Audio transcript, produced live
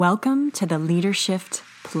Welcome to the Leadership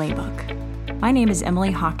Playbook. My name is Emily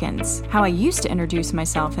Hawkins. How I used to introduce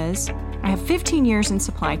myself is, I have 15 years in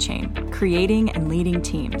supply chain, creating and leading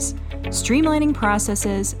teams, streamlining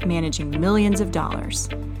processes, managing millions of dollars.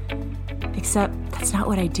 Except that's not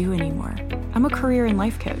what I do anymore. I'm a career and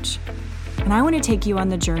life coach. And I want to take you on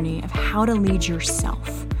the journey of how to lead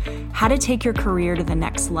yourself, how to take your career to the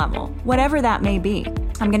next level, whatever that may be.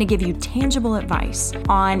 I'm going to give you tangible advice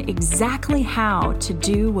on exactly how to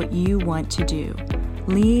do what you want to do.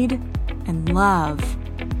 Lead and love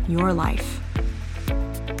your life.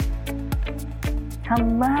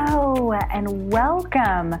 Hello and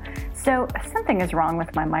welcome. So something is wrong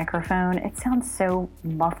with my microphone. It sounds so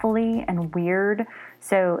muffly and weird.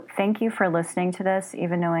 So thank you for listening to this,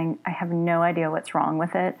 even knowing I have no idea what's wrong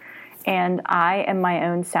with it. And I am my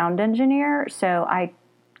own sound engineer, so I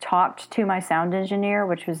talked to my sound engineer,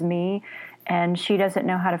 which was me, and she doesn't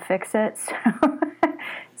know how to fix it.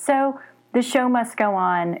 So the show must go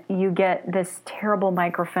on. You get this terrible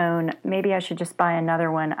microphone. Maybe I should just buy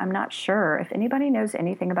another one. I'm not sure. If anybody knows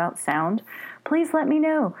anything about sound, please let me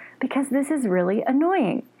know, because this is really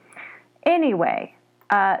annoying. Anyway,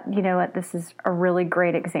 you know what? This is a really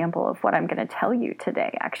great example of what I'm going to tell you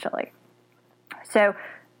today, actually. So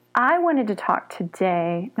I wanted to talk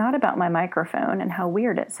today, not about my microphone and how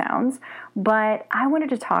weird it sounds, but I wanted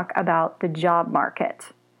to talk about the job market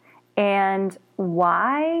and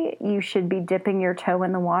why you should be dipping your toe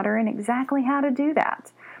in the water and exactly how to do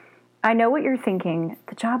that. I know what you're thinking.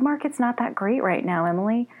 The job market's not that great right now,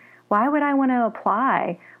 Emily. Why would I want to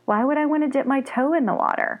apply? Why would I want to dip my toe in the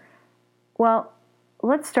water? Well,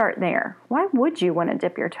 let's start there. Why would you want to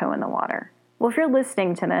dip your toe in the water? Well, if you're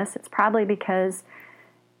listening to this, it's probably because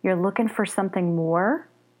you're looking for something more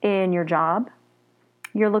in your job.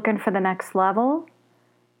 You're looking for the next level.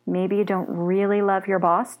 Maybe you don't really love your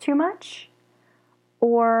boss too much,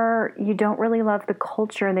 or you don't really love the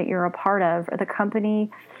culture that you're a part of, or the company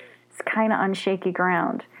is kind of on shaky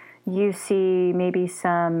ground. You see maybe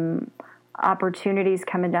some opportunities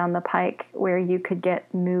coming down the pike where you could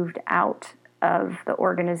get moved out of the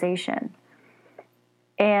organization.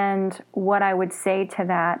 And what I would say to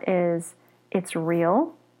that is, it's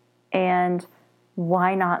real. And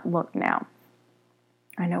why not look now?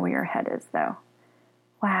 I know where your head is, though.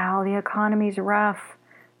 Wow, the economy's rough.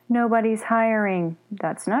 Nobody's hiring.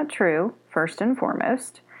 That's not true, first and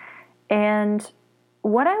foremost. And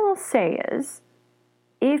what I will say is,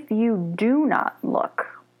 if you do not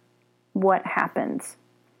look, what happens?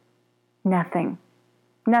 Nothing.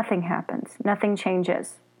 Nothing happens. Nothing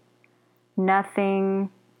changes.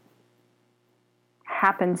 Nothing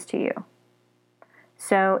happens to you.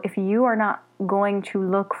 So if you are not going to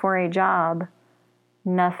look for a job,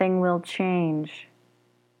 nothing will change.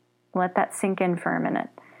 Let that sink in for a minute.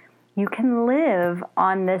 You can live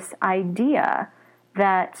on this idea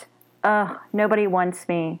that, nobody wants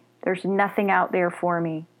me. There's nothing out there for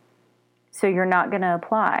me. So you're not going to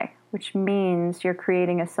apply, which means you're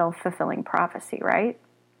creating a self-fulfilling prophecy, right?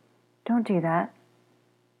 Don't do that.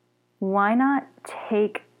 Why not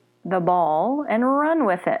take the ball and run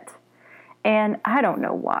with it? And I don't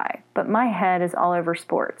know why, but my head is all over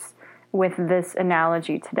sports with this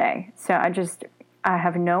analogy today. So I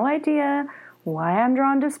have no idea why I'm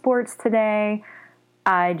drawn to sports today.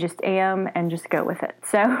 I just am, and just go with it.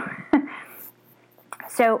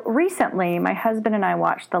 So recently, my husband and I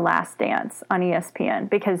watched The Last Dance on ESPN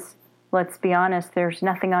because, let's be honest, there's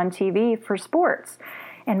nothing on TV for sports.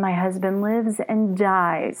 And my husband lives and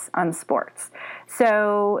dies on sports.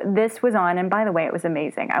 So this was on, and by the way, it was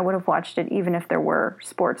amazing. I would have watched it even if there were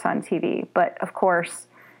sports on TV. But of course,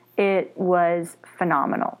 it was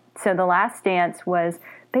phenomenal. So The Last Dance was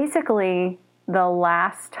basically the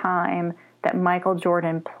last time that Michael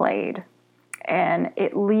Jordan played. And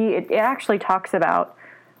it actually talks about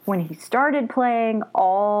when he started playing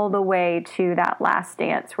all the way to that last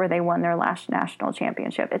dance where they won their last national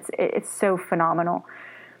championship. It's so phenomenal.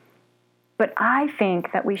 But I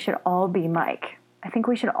think that we should all be Mike. I think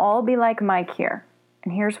we should all be like Mike here.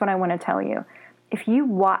 And here's what I want to tell you. If you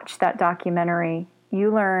watch that documentary,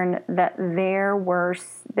 you learn that there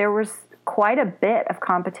was quite a bit of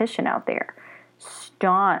competition out there.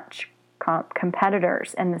 Staunch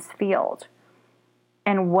competitors in this field.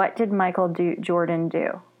 And what did Michael Jordan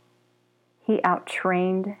do? He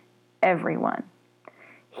outtrained everyone.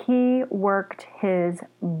 He worked his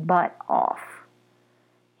butt off.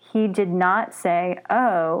 He did not say,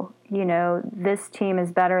 this team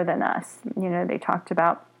is better than us. They talked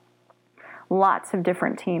about lots of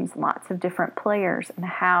different teams, lots of different players, and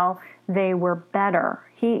how they were better.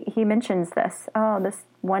 He mentions this. This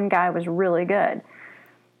one guy was really good.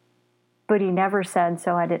 But he never said,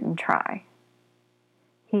 so I didn't try.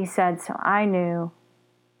 He said, so I knew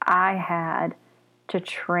I had to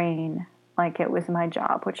train like it was my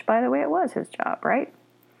job, which, by the way, it was his job, right?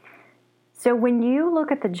 So when you look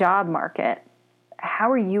at the job market, how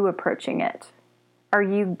are you approaching it? Are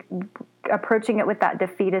you approaching it with that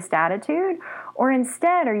defeatist attitude? Or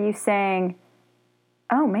instead, are you saying,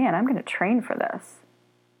 oh man, I'm going to train for this.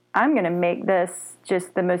 I'm going to make this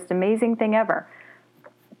just the most amazing thing ever.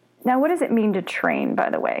 Now, what does it mean to train,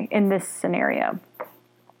 by the way, in this scenario?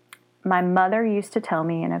 My mother used to tell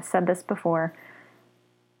me, and I've said this before,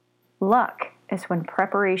 luck is when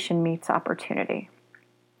preparation meets opportunity.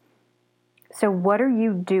 So what are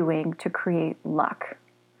you doing to create luck?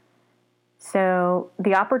 So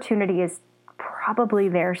the opportunity is probably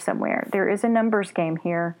there somewhere. There is a numbers game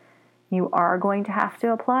here. You are going to have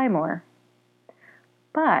to apply more.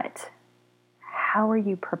 But how are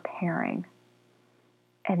you preparing?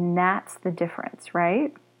 And that's the difference,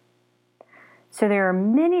 right? So there are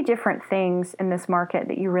many different things in this market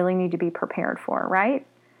that you really need to be prepared for, right?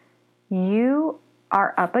 You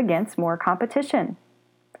are up against more competition.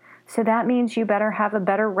 So that means you better have a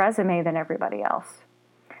better resume than everybody else.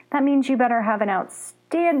 That means you better have an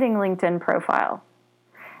outstanding LinkedIn profile.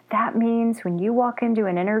 That means when you walk into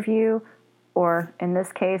an interview, or in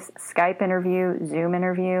this case, Skype interview, Zoom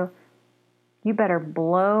interview, you better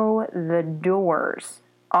blow the doors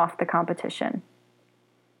off the competition.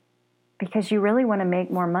 Because you really want to make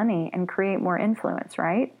more money and create more influence,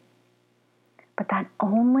 right? But that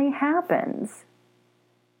only happens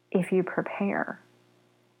if you prepare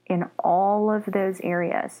in all of those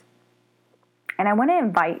areas. And I want to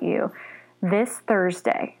invite you this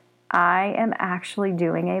Thursday. I am actually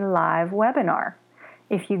doing a live webinar.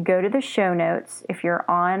 If you go to the show notes, if you're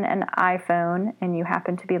on an iPhone and you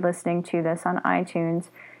happen to be listening to this on iTunes,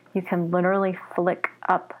 you can literally flick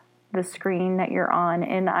up the screen that you're on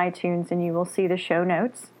in iTunes and you will see the show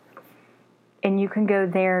notes. And you can go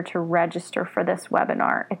there to register for this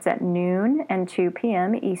webinar. It's at noon and 2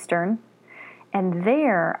 p.m. Eastern. And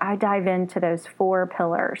there I dive into those 4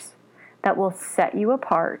 pillars that will set you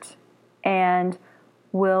apart and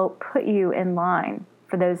will put you in line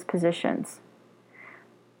for those positions.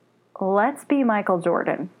 Let's be Michael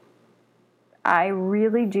Jordan. I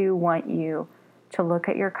really do want you to look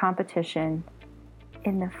at your competition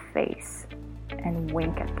in the face and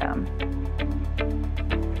wink at them.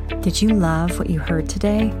 Did you love what you heard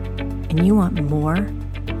today and you want more?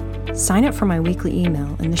 Sign up for my weekly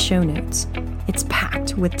email in the show notes. It's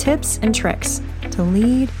packed with tips and tricks to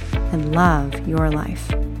lead and love your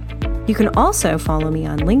life. You can also follow me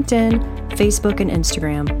on LinkedIn, Facebook, and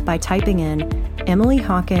Instagram by typing in Emily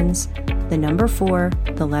Hawkins, the number 4,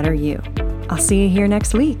 the letter U. I'll see you here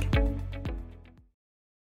next week.